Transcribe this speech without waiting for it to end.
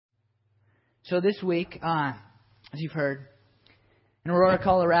So this week, as you've heard, in Aurora,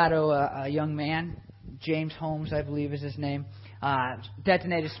 Colorado, a young man, James Holmes, I believe is his name,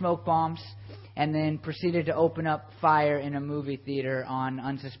 detonated smoke bombs and then proceeded to open up fire in a movie theater on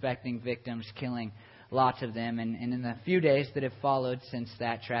unsuspecting victims, killing lots of them. And in the few days that have followed since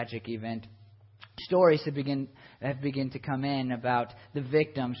that tragic event, stories have begun to come in about the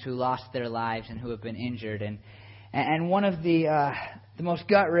victims who lost their lives and who have been injured. And one of the most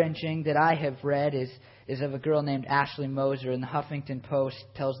gut-wrenching that I have read is of a girl named Ashley Moser, and the Huffington Post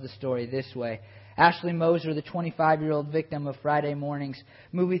tells the story this way. Ashley Moser, the 25-year-old victim of Friday morning's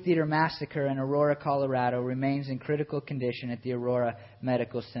movie theater massacre in Aurora, Colorado, remains in critical condition at the Aurora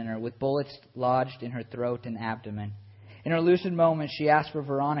Medical Center with bullets lodged in her throat and abdomen. In her lucid moments, she asked for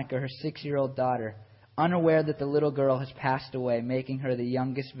Veronica, her 6-year-old daughter, unaware that the little girl has passed away, making her the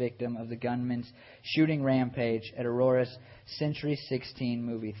youngest victim of the gunman's shooting rampage at Aurora's Century 16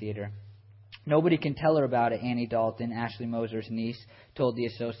 movie theater. Nobody can tell her about it, Annie Dalton, Ashley Moser's niece, told the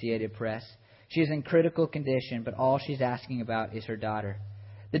Associated Press. She is in critical condition, but all she's asking about is her daughter.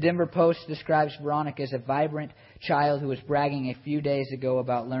 The Denver Post describes Veronica as a vibrant child who was bragging a few days ago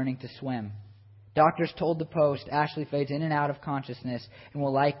about learning to swim. Doctors told the Post Ashley fades in and out of consciousness and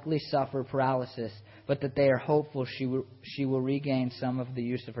will likely suffer paralysis, but that they are hopeful she will regain some of the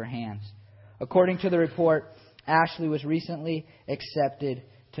use of her hands. According to the report, Ashley was recently accepted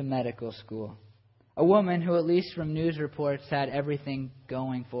to medical school. A woman who, at least from news reports, had everything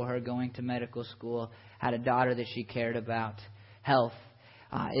going for her, going to medical school, had a daughter that she cared about, health,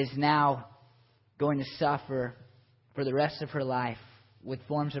 is now going to suffer for the rest of her life with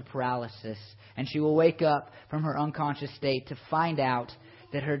forms of paralysis. And she will wake up from her unconscious state to find out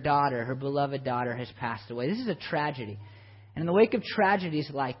that her daughter, her beloved daughter, has passed away. This is a tragedy. And in the wake of tragedies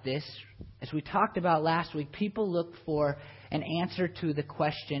like this, as we talked about last week, people look for an answer to the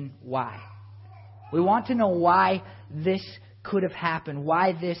question, why? We want to know why this could have happened,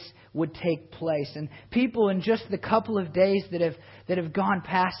 why this would take place. And people in just the couple of days that have gone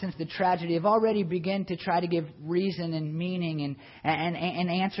past since the tragedy have already begun to try to give reason and meaning and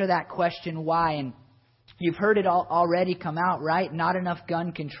answer that question, why. And you've heard it already come out, right? Not enough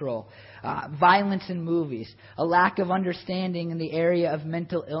gun control, violence in movies, a lack of understanding in the area of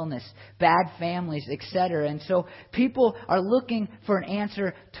mental illness, bad families, etc. And so people are looking for an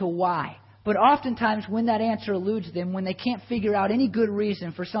answer to why. But oftentimes when that answer eludes them, when they can't figure out any good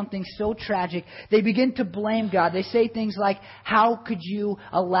reason for something so tragic, they begin to blame God. They say things like, how could you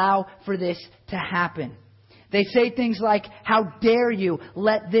allow for this to happen? They say things like, how dare you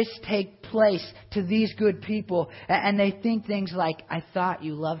let this take place to these good people? And they think things like, I thought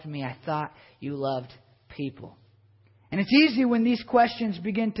you loved me. I thought you loved people. And it's easy when these questions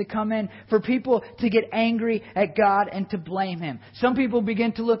begin to come in for people to get angry at God and to blame Him. Some people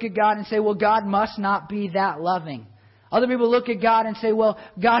begin to look at God and say, well, God must not be that loving. Other people look at God and say, well,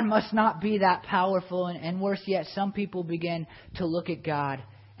 God must not be that powerful. And worse yet, some people begin to look at God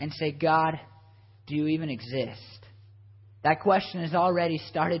and say, God, do you even exist? That question has already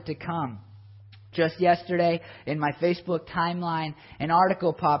started to come. Just yesterday, in my Facebook timeline, an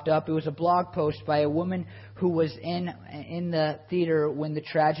article popped up. It was a blog post by a woman who was in the theater when the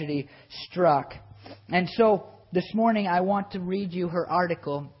tragedy struck. And so this morning, I want to read you her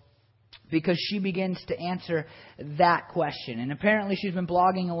article because she begins to answer that question. And apparently she's been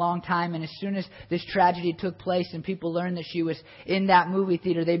blogging a long time, and as soon as this tragedy took place and people learned that she was in that movie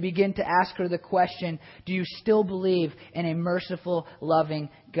theater, they begin to ask her the question, do you still believe in a merciful, loving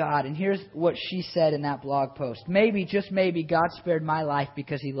God? And here's what she said in that blog post. Maybe, just maybe, God spared my life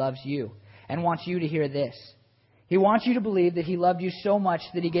because He loves you and wants you to hear this. He wants you to believe that He loved you so much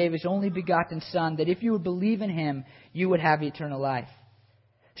that He gave His only begotten Son, that if you would believe in Him, you would have eternal life.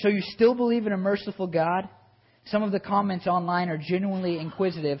 So you still believe in a merciful God? Some of the comments online are genuinely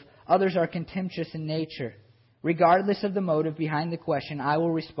inquisitive. Others are contemptuous in nature. Regardless of the motive behind the question, I will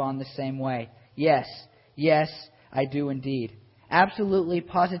respond the same way. Yes, I do indeed. Absolutely,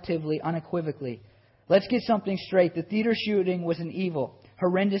 positively, unequivocally. Let's get something straight. The theater shooting was an evil,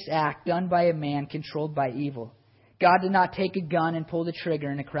 horrendous act done by a man controlled by evil. God did not take a gun and pull the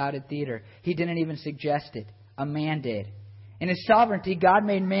trigger in a crowded theater. He didn't even suggest it. A man did. In His sovereignty, God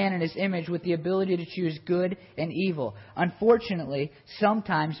made man in His image with the ability to choose good and evil. Unfortunately,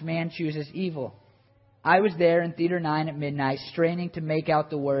 sometimes man chooses evil. I was there in Theater 9 at midnight, straining to make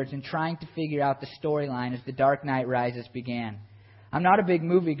out the words and trying to figure out the storyline as The Dark Knight Rises began. I'm not a big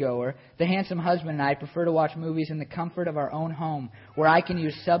moviegoer. The handsome husband and I prefer to watch movies in the comfort of our own home, where I can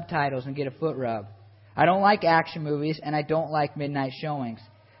use subtitles and get a foot rub. I don't like action movies, and I don't like midnight showings.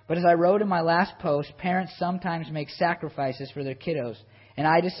 But as I wrote in my last post, parents sometimes make sacrifices for their kiddos, and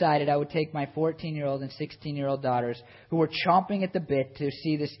I decided I would take my 14-year-old and 16-year-old daughters, who were chomping at the bit to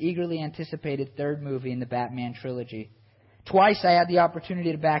see this eagerly anticipated third movie in the Batman trilogy. Twice I had the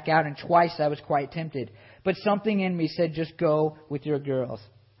opportunity to back out, and twice I was quite tempted. But something in me said, just go with your girls.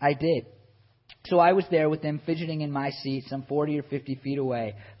 I did. So I was there with them, fidgeting in my seat some 40 or 50 feet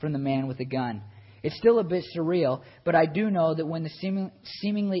away from the man with the gun. It's still a bit surreal, but I do know that when the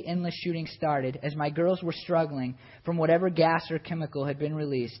seemingly endless shooting started, as my girls were struggling from whatever gas or chemical had been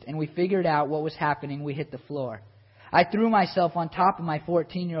released, and we figured out what was happening, we hit the floor. I threw myself on top of my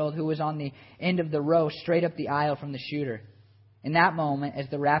 14-year-old, who was on the end of the row, straight up the aisle from the shooter. In that moment, as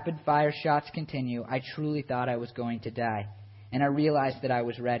the rapid-fire shots continue, I truly thought I was going to die, and I realized that I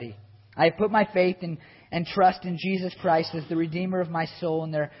was ready. I had put my faith and trust in Jesus Christ as the Redeemer of my soul,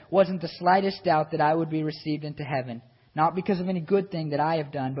 and there wasn't the slightest doubt that I would be received into heaven, not because of any good thing that I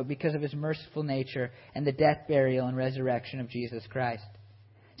have done, but because of His merciful nature and the death, burial, and resurrection of Jesus Christ.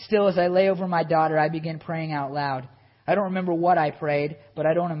 Still, as I lay over my daughter, I began praying out loud. I don't remember what I prayed, but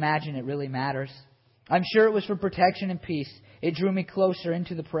I don't imagine it really matters. I'm sure it was for protection and peace. It drew me closer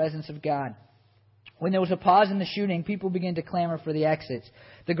into the presence of God. When there was a pause in the shooting, people began to clamor for the exits.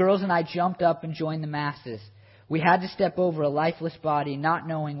 The girls and I jumped up and joined the masses. We had to step over a lifeless body, not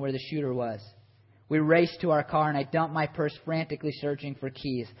knowing where the shooter was. We raced to our car, and I dumped my purse, frantically searching for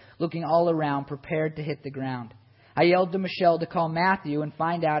keys, looking all around, prepared to hit the ground. I yelled to Michelle to call Matthew and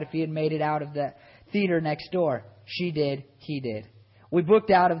find out if he had made it out of the theater next door. She did. He did. We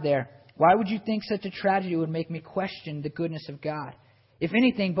booked out of there. Why would you think such a tragedy would make me question the goodness of God? If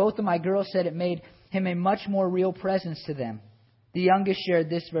anything, both of my girls said it made Him a much more real presence to them. The youngest shared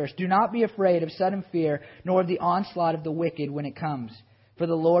this verse, "Do not be afraid of sudden fear, nor of the onslaught of the wicked when it comes. For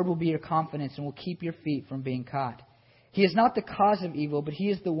the Lord will be your confidence and will keep your feet from being caught. He is not the cause of evil, but He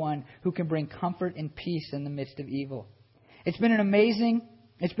is the one who can bring comfort and peace in the midst of evil." It's been amazing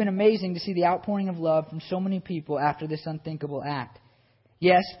to see the outpouring of love from so many people after this unthinkable act.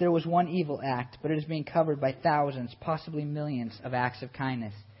 Yes, there was one evil act, but it is being covered by thousands, possibly millions, of acts of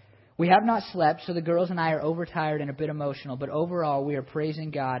kindness. We have not slept, so the girls and I are overtired and a bit emotional, but overall we are praising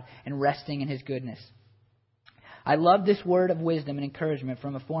God and resting in His goodness. I love this word of wisdom and encouragement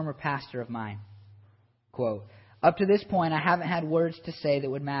from a former pastor of mine. Quote, "Up to this point, I haven't had words to say that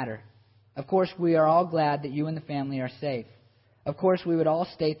would matter. Of course, we are all glad that you and the family are safe. Of course, we would all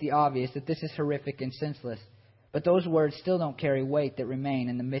state the obvious, that this is horrific and senseless. But those words still don't carry weight that remain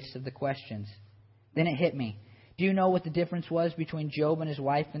in the midst of the questions." Then it hit me. Do you know what the difference was between Job and his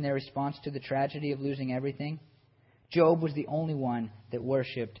wife in their response to the tragedy of losing everything? Job was the only one that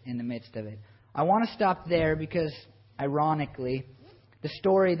worshipped in the midst of it. I want to stop there because, ironically, the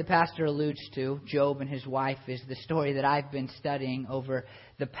story the pastor alludes to, Job and his wife, is the story that I've been studying over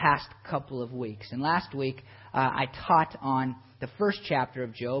the past couple of weeks. And last week, I taught on the first chapter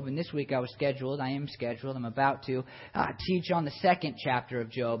of Job, and this week I am scheduled, I'm about to teach on the second chapter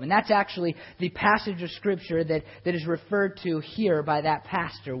of Job. And that's actually the passage of Scripture that is referred to here by that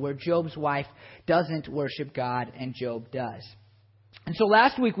pastor, where Job's wife doesn't worship God and Job does. And so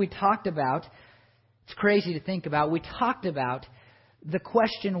last week we talked about, it's crazy to think about, we talked about the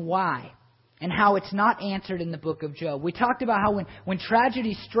question why, and how it's not answered in the book of Job. We talked about how when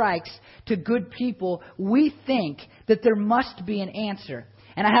tragedy strikes to good people, we think that there must be an answer.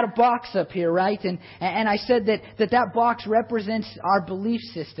 And I had a box up here, right? And I said that box represents our belief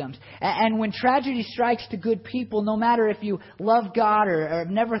systems. And when tragedy strikes to good people, no matter if you love God or have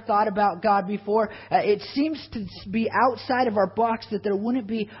never thought about God before, it seems to be outside of our box that there wouldn't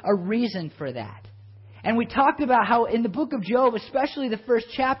be a reason for that. And we talked about how in the book of Job, especially the first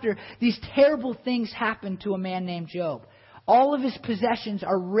chapter, these terrible things happen to a man named Job. All of his possessions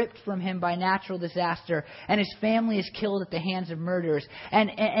are ripped from him by natural disaster, and his family is killed at the hands of murderers. And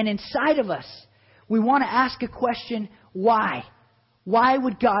inside of us, we want to ask a question, why? Why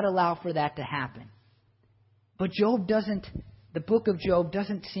would God allow for that to happen? But the book of Job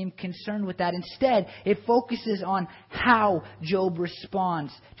doesn't seem concerned with that. Instead, it focuses on how Job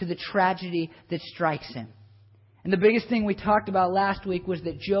responds to the tragedy that strikes him. And the biggest thing we talked about last week was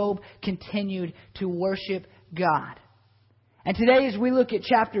that Job continued to worship God. And today, as we look at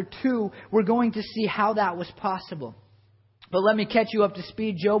chapter 2, we're going to see how that was possible. But let me catch you up to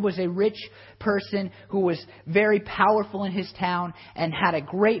speed. Job was a rich person who was very powerful in his town and had a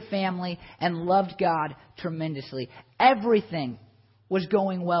great family and loved God tremendously. Everything was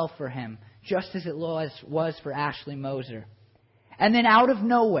going well for him, just as it was for Ashley Moser. And then out of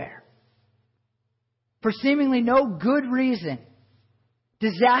nowhere, for seemingly no good reason,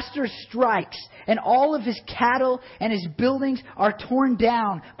 disaster strikes, and all of his cattle and his buildings are torn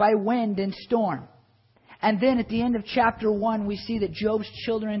down by wind and storm. And then at the end of chapter 1, we see that Job's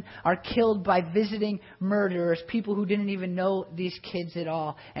children are killed by visiting murderers, people who didn't even know these kids at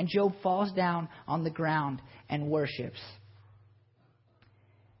all. And Job falls down on the ground and worships.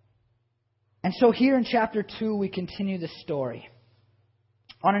 And so here in chapter 2, we continue the story.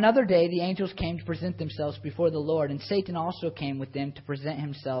 On another day, the angels came to present themselves before the Lord, and Satan also came with them to present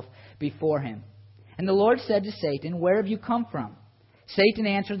himself before him. And the Lord said to Satan, "Where have you come from?" Satan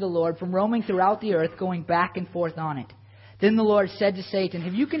answered the Lord, "From roaming throughout the earth, going back and forth on it." Then the Lord said to Satan,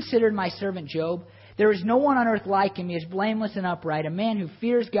 "Have you considered my servant Job? There is no one on earth like him. He is blameless and upright, a man who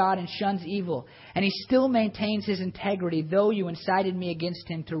fears God and shuns evil. And he still maintains his integrity, though you incited me against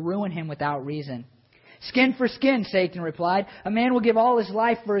him to ruin him without reason." "Skin for skin," Satan replied. "A man will give all his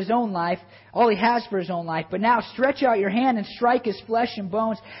life for his own life, all he has for his own life. But now stretch out your hand and strike his flesh and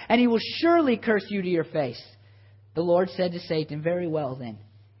bones, and he will surely curse you to your face." The Lord said to Satan, "Very well then.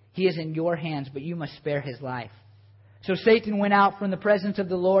 He is in your hands, but you must spare his life." So Satan went out from the presence of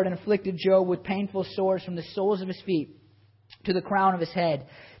the Lord and afflicted Job with painful sores from the soles of his feet to the crown of his head.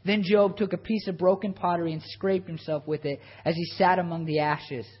 Then Job took a piece of broken pottery and scraped himself with it as he sat among the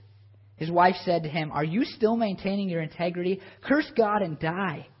ashes. His wife said to him, "Are you still maintaining your integrity? Curse God and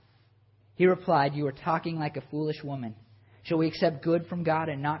die." He replied, "You are talking like a foolish woman. Shall we accept good from God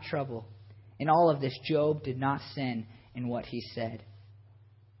and not trouble?" In all of this, Job did not sin in what he said.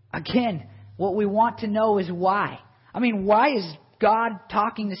 Again, what we want to know is why. I mean, why is God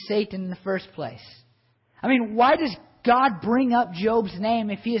talking to Satan in the first place? I mean, why does God bring up Job's name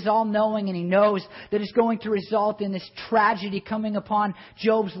if he is all-knowing and he knows that it's going to result in this tragedy coming upon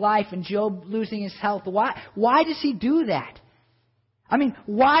Job's life and Job losing his health? Why does he do that? I mean,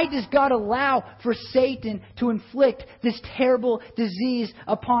 why does God allow for Satan to inflict this terrible disease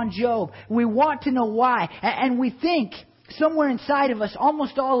upon Job? We want to know why. And we think, somewhere inside of us,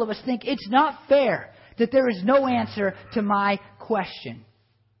 almost all of us think, it's not fair that there is no answer to my question.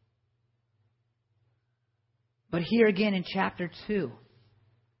 But here again in chapter 2,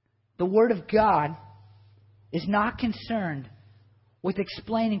 the Word of God is not concerned with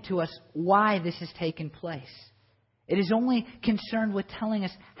explaining to us why this has taken place. It is only concerned with telling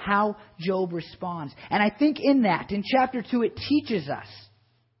us how Job responds. And I think in that, in chapter 2, it teaches us.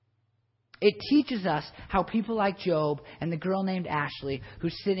 It teaches us how people like Job and the girl named Ashley,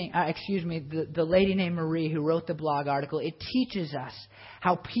 the lady named Marie who wrote the blog article, it teaches us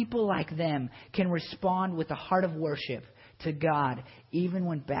how people like them can respond with a heart of worship to God, even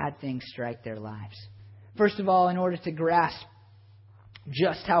when bad things strike their lives. First of all, in order to grasp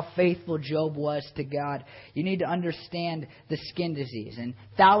just how faithful Job was to God, you need to understand the skin disease. And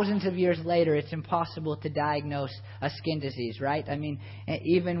thousands of years later, it's impossible to diagnose a skin disease, right? I mean,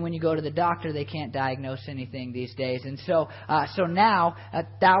 even when you go to the doctor, they can't diagnose anything these days. And so now,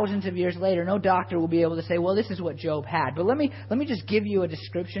 thousands of years later, no doctor will be able to say, well, this is what Job had. But let me just give you a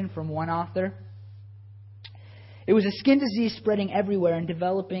description from one author. It was a skin disease spreading everywhere and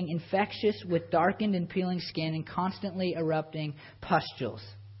developing infectious with darkened and peeling skin and constantly erupting pustules.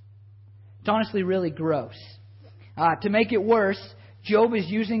 It's honestly really gross. To make it worse, Job is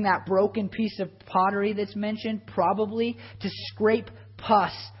using that broken piece of pottery that's mentioned probably to scrape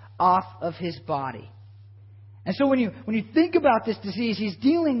pus off of his body. And so when you think about this disease, he's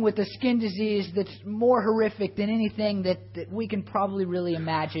dealing with a skin disease that's more horrific than anything that we can probably really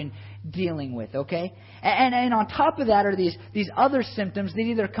imagine dealing with, okay? And on top of that are these other symptoms that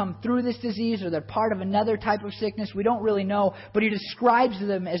either come through this disease or they're part of another type of sickness. We don't really know, but he describes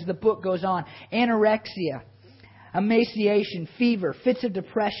them as the book goes on. Anorexia, emaciation, fever, fits of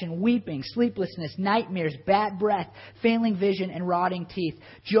depression, weeping, sleeplessness, nightmares, bad breath, failing vision, and rotting teeth.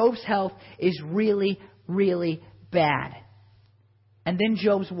 Job's health is really, really bad. And then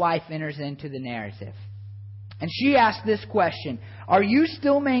Job's wife enters into the narrative. And she asks this question: "Are you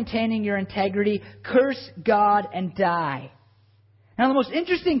still maintaining your integrity? Curse God and die." Now, the most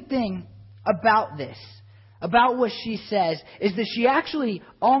interesting thing about this, about what she says, is that she actually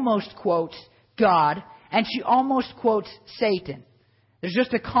almost quotes God and she almost quotes Satan. There's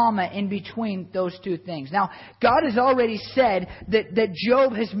just a comma in between those two things. Now, God has already said that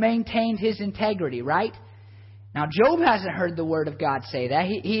Job has maintained his integrity, right? Now, Job hasn't heard the Word of God say that.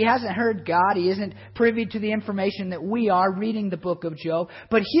 He hasn't heard God. He isn't privy to the information that we are reading the book of Job.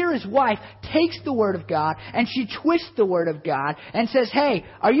 But here his wife takes the Word of God and she twists the Word of God and says, hey,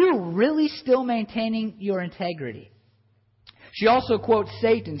 are you really still maintaining your integrity? She also quotes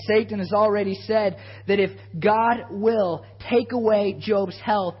Satan. Satan has already said that if God will take away Job's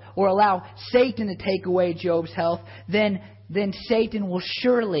health or allow Satan to take away Job's health, then Satan will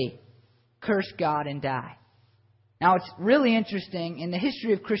surely curse God and die. Now, it's really interesting in the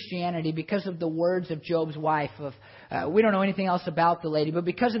history of Christianity because of the words of Job's wife. We don't know anything else about the lady, but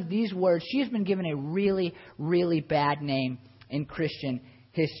because of these words, she has been given a really, really bad name in Christian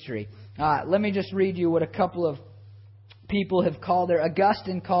history. Let me just read you what a couple of people have called her.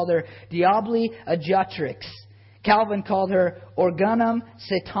 Augustine called her Diaboli Adjutrix. Calvin called her Organum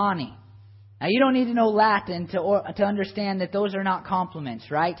Satani. Now, you don't need to know Latin to understand that those are not compliments,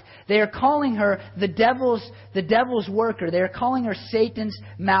 right? They are calling her the devil's worker. They are calling her Satan's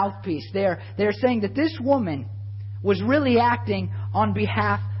mouthpiece. They are saying that this woman was really acting on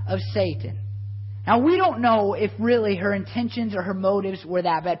behalf of Satan. Now, we don't know if really her intentions or her motives were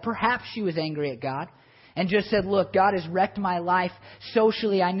that bad. Perhaps she was angry at God and just said, look, God has wrecked my life.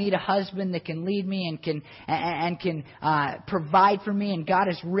 Socially, I need a husband that can lead me and can provide for me. And God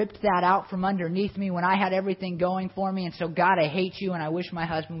has ripped that out from underneath me when I had everything going for me. And so, God, I hate you and I wish my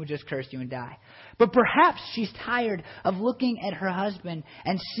husband would just curse you and die. But perhaps she's tired of looking at her husband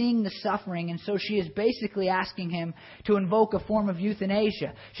and seeing the suffering. And so she is basically asking him to invoke a form of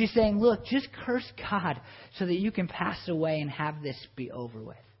euthanasia. She's saying, look, just curse God so that you can pass away and have this be over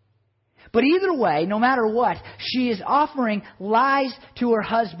with. But either way, no matter what, she is offering lies to her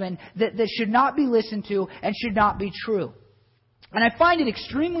husband that should not be listened to and should not be true. And I find it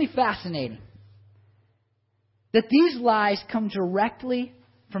extremely fascinating that these lies come directly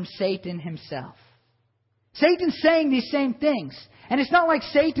from Satan himself. Satan's saying these same things. And it's not like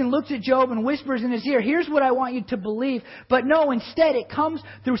Satan looks at Job and whispers in his ear, here's what I want you to believe. But no, instead it comes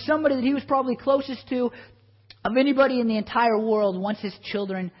through somebody that he was probably closest to of anybody in the entire world once his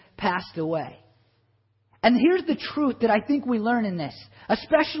children passed away. And here's the truth that I think we learn in this,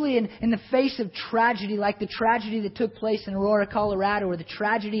 especially in the face of tragedy, like the tragedy that took place in Aurora, Colorado, or the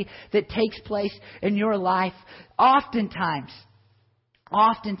tragedy that takes place in your life. Oftentimes,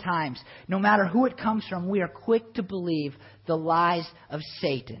 no matter who it comes from, we are quick to believe the lies of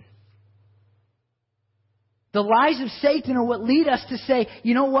Satan. The lies of Satan are what lead us to say,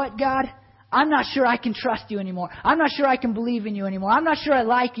 you know what, God? I'm not sure I can trust you anymore. I'm not sure I can believe in you anymore. I'm not sure I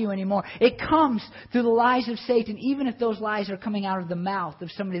like you anymore. It comes through the lies of Satan, even if those lies are coming out of the mouth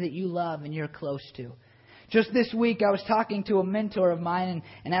of somebody that you love and you're close to. Just this week, I was talking to a mentor of mine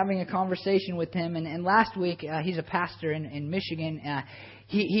and having a conversation with him. And last week, he's a pastor in Michigan.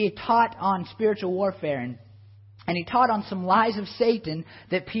 He taught on spiritual warfare and he taught on some lies of Satan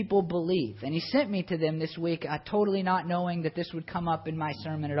that people believe. And he sent me to them this week, totally not knowing that this would come up in my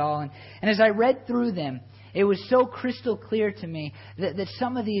sermon at all. And as I read through them, it was so crystal clear to me that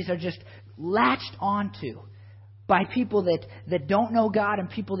some of these are just latched onto by people that don't know God and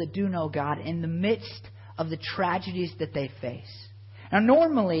people that do know God in the midst of the tragedies that they face. Now,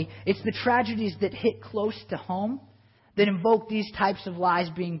 normally, it's the tragedies that hit close to home that invoke these types of lies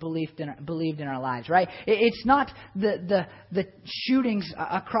being believed in our lives, right? It's not the shootings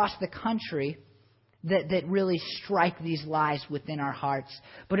across the country that really strike these lies within our hearts,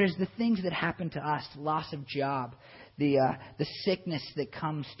 but it's the things that happen to us: loss of job, the sickness that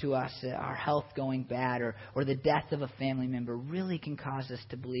comes to us, our health going bad, or the death of a family member really can cause us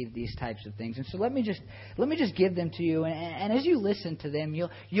to believe these types of things. And so let me just give them to you, and as you listen to them,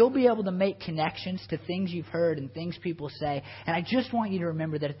 you'll be able to make connections to things you've heard and things people say. And I just want you to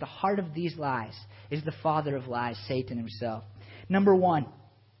remember that at the heart of these lies is the father of lies, Satan himself. Number one,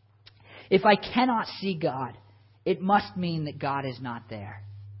 if I cannot see God, it must mean that God is not there.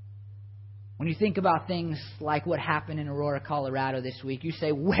 When you think about things like what happened in Aurora, Colorado this week, you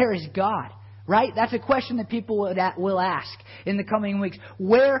say, where is God? Right? That's a question that people will ask in the coming weeks.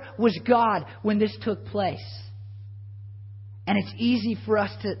 Where was God when this took place? And it's easy for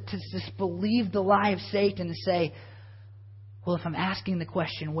us to just believe the lie of Satan and say, well, if I'm asking the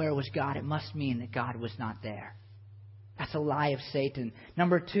question, where was God? It must mean that God was not there. That's a lie of Satan.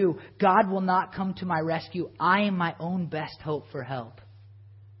 Number two, God will not come to my rescue. I am my own best hope for help.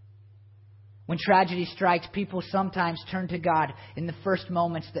 When tragedy strikes, people sometimes turn to God in the first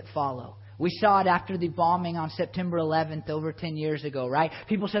moments that follow. We saw it after the bombing on September 11th over 10 years ago, right?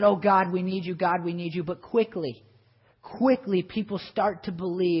 People said, oh, God, we need you. God, we need you. But quickly, people start to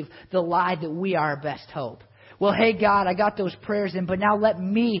believe the lie that we are our best hope. Well, hey, God, I got those prayers in, but now let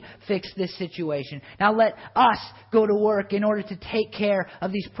me fix this situation. Now let us go to work in order to take care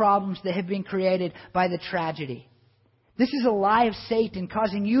of these problems that have been created by the tragedy. This is a lie of Satan,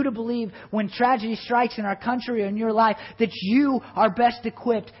 causing you to believe when tragedy strikes in our country or in your life that you are best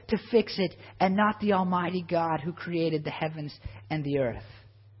equipped to fix it and not the Almighty God who created the heavens and the earth.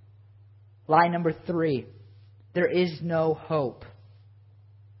 Lie number three, there is no hope.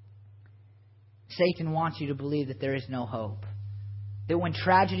 Satan wants you to believe that there is no hope. That when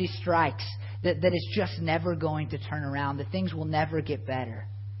tragedy strikes, that it's just never going to turn around, that things will never get better.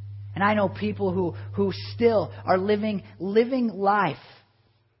 And I know people who still are living life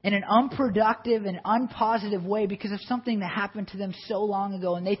in an unproductive and unpositive way because of something that happened to them so long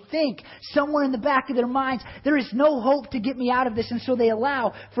ago. And they think somewhere in the back of their minds, there is no hope to get me out of this. And so they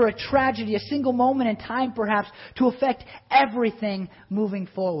allow for a tragedy, a single moment in time perhaps, to affect everything moving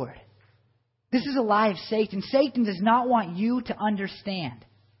forward. This is a lie of Satan. Satan does not want you to understand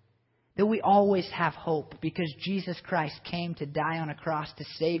that we always have hope because Jesus Christ came to die on a cross to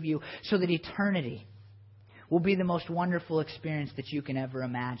save you so that eternity will be the most wonderful experience that you can ever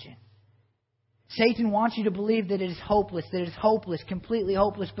imagine. Satan wants you to believe that it is hopeless, completely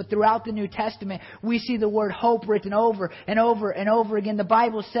hopeless. But throughout the New Testament, we see the word hope written over and over and over again. The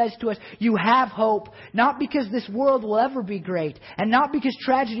Bible says to us, you have hope, not because this world will ever be great, and not because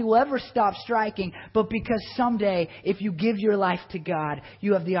tragedy will ever stop striking, but because someday, if you give your life to God,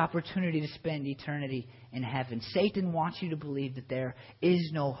 you have the opportunity to spend eternity in heaven. Satan wants you to believe that there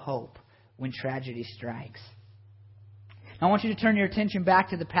is no hope when tragedy strikes. I want you to turn your attention back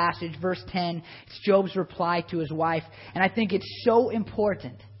to the passage, verse 10. It's Job's reply to his wife. And I think it's so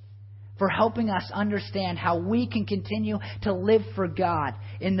important for helping us understand how we can continue to live for God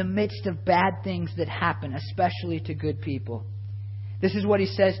in the midst of bad things that happen, especially to good people. This is what he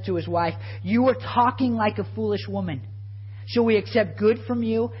says to his wife. You are talking like a foolish woman. Shall we accept good from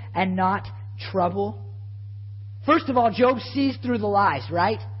you and not trouble? First of all, Job sees through the lies,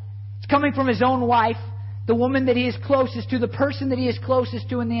 right? It's coming from his own wife, the woman that he is closest to, the person that he is closest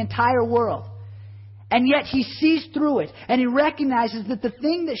to in the entire world. And yet he sees through it, and he recognizes that the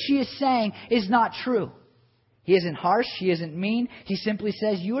thing that she is saying is not true. He isn't harsh, he isn't mean. He simply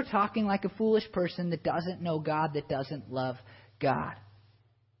says, you are talking like a foolish person that doesn't know God, that doesn't love God.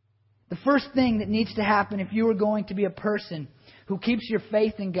 The first thing that needs to happen if you are going to be a person who keeps your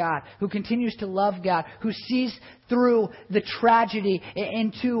faith in God, who continues to love God, who sees through the tragedy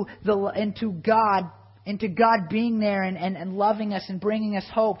into God being there and loving us and bringing us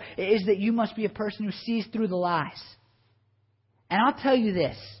hope, is that you must be a person who sees through the lies. And I'll tell you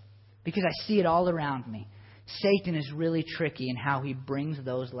this, because I see it all around me. Satan is really tricky in how he brings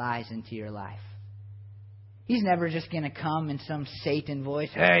those lies into your life. He's never just going to come in some Satan voice.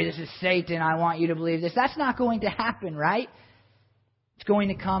 Hey, this is Satan. I want you to believe this. That's not going to happen, right? It's going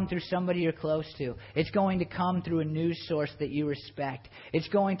to come through somebody you're close to. It's going to come through a news source that you respect. It's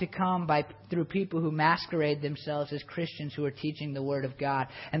going to come through people who masquerade themselves as Christians who are teaching the Word of God.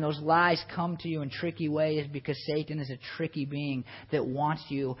 And those lies come to you in tricky ways because Satan is a tricky being that wants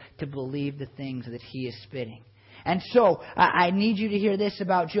you to believe the things that he is spitting. And so, I need you to hear this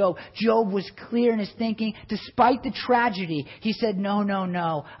about Job. Job was clear in his thinking. Despite the tragedy, he said,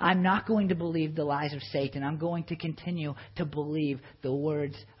 no. I'm not going to believe the lies of Satan. I'm going to continue to believe the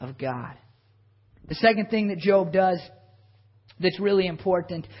words of God. The second thing that Job does that's really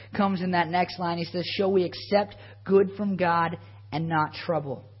important comes in that next line. He says, shall we accept good from God and not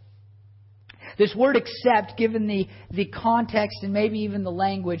trouble? This word accept, given the context and maybe even the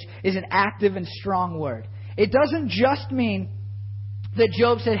language, is an active and strong word. It doesn't just mean that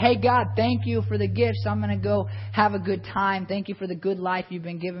Job said, hey, God, thank you for the gifts. I'm going to go have a good time. Thank you for the good life you've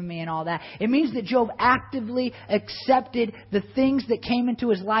been giving me and all that. It means that Job actively accepted the things that came into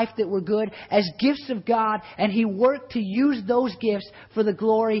his life that were good as gifts of God, and he worked to use those gifts for the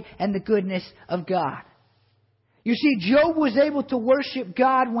glory and the goodness of God. You see, Job was able to worship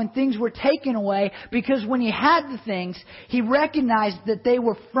God when things were taken away because when he had the things, he recognized that they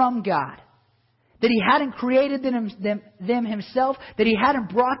were from God. That he hadn't created them himself, that he hadn't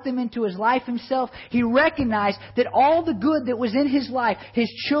brought them into his life himself. He recognized that all the good that was in his life, his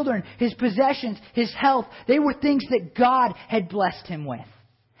children, his possessions, his health, they were things that God had blessed him with.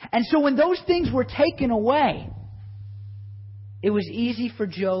 And so when those things were taken away, it was easy for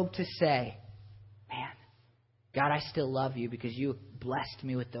Job to say, man, God, I still love you because you blessed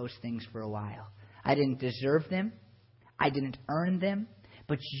me with those things for a while. I didn't deserve them. I didn't earn them.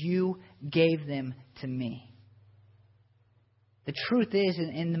 But you gave them to me. The truth is,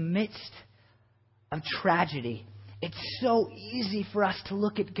 in the midst of tragedy, it's so easy for us to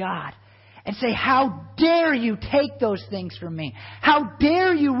look at God and say, how dare you take those things from me? How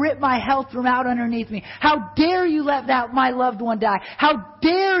dare you rip my health from out underneath me? How dare you let my loved one die? How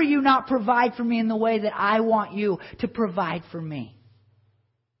dare you not provide for me in the way that I want you to provide for me?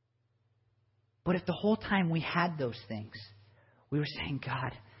 But if the whole time we had those things, we were saying,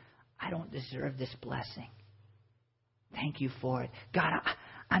 God, I don't deserve this blessing. Thank you for it. God,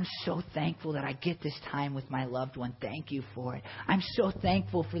 I'm so thankful that I get this time with my loved one. Thank you for it. I'm so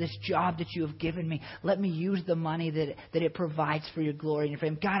thankful for this job that you have given me. Let me use the money that it provides for your glory and your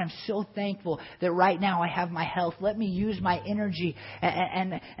fame. God, I'm so thankful that right now I have my health. Let me use my energy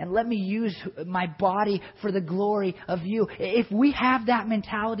and let me use my body for the glory of you. If we have that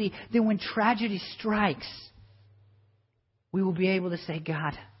mentality, then when tragedy strikes, we will be able to say,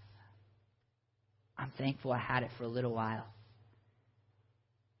 God, I'm thankful I had it for a little while.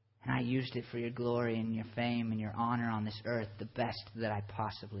 And I used it for your glory and your fame and your honor on this earth the best that I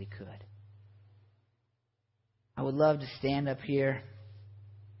possibly could. I would love to stand up here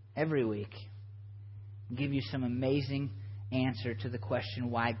every week and give you some amazing answer to the question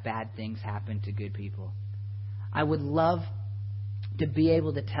why bad things happen to good people. I would love to be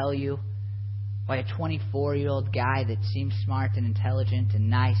able to tell you why a 24-year-old guy that seems smart and intelligent and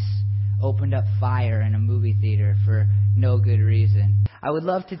nice opened up fire in a movie theater for no good reason. I would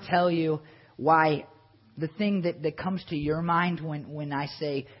love to tell you why the thing that comes to your mind when I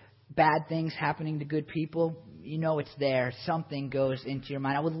say bad things happening to good people, you know it's there. Something goes into your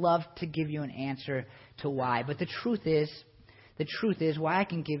mind. I would love to give you an answer to why. But the truth is, why I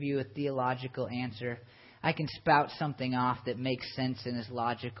can give you a theological answer, I can spout something off that makes sense and is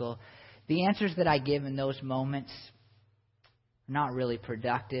logical. The answers that I give in those moments are not really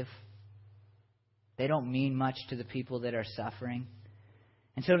productive. They don't mean much to the people that are suffering.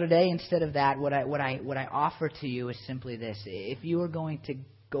 And so today, instead of that, what I offer to you is simply this. If you are going to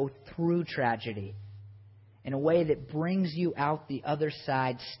go through tragedy in a way that brings you out the other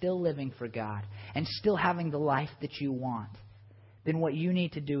side, still living for God and still having the life that you want, then what you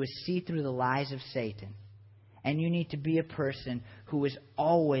need to do is see through the lies of Satan. And you need to be a person who is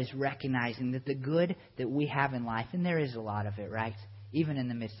always recognizing that the good that we have in life, and there is a lot of it, right? Even in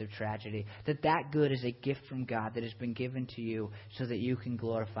the midst of tragedy, that good is a gift from God that has been given to you so that you can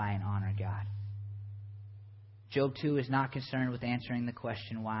glorify and honor God. Job 2 is not concerned with answering the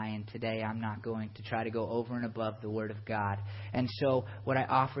question why, and today I'm not going to try to go over and above the Word of God. And so what I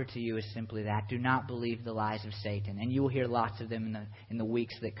offer to you is simply that. Do not believe the lies of Satan. And you will hear lots of them in the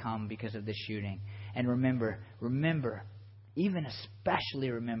weeks that come because of this shooting. And remember, even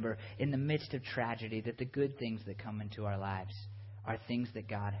especially remember, in the midst of tragedy, that the good things that come into our lives are things that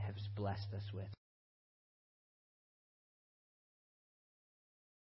God has blessed us with.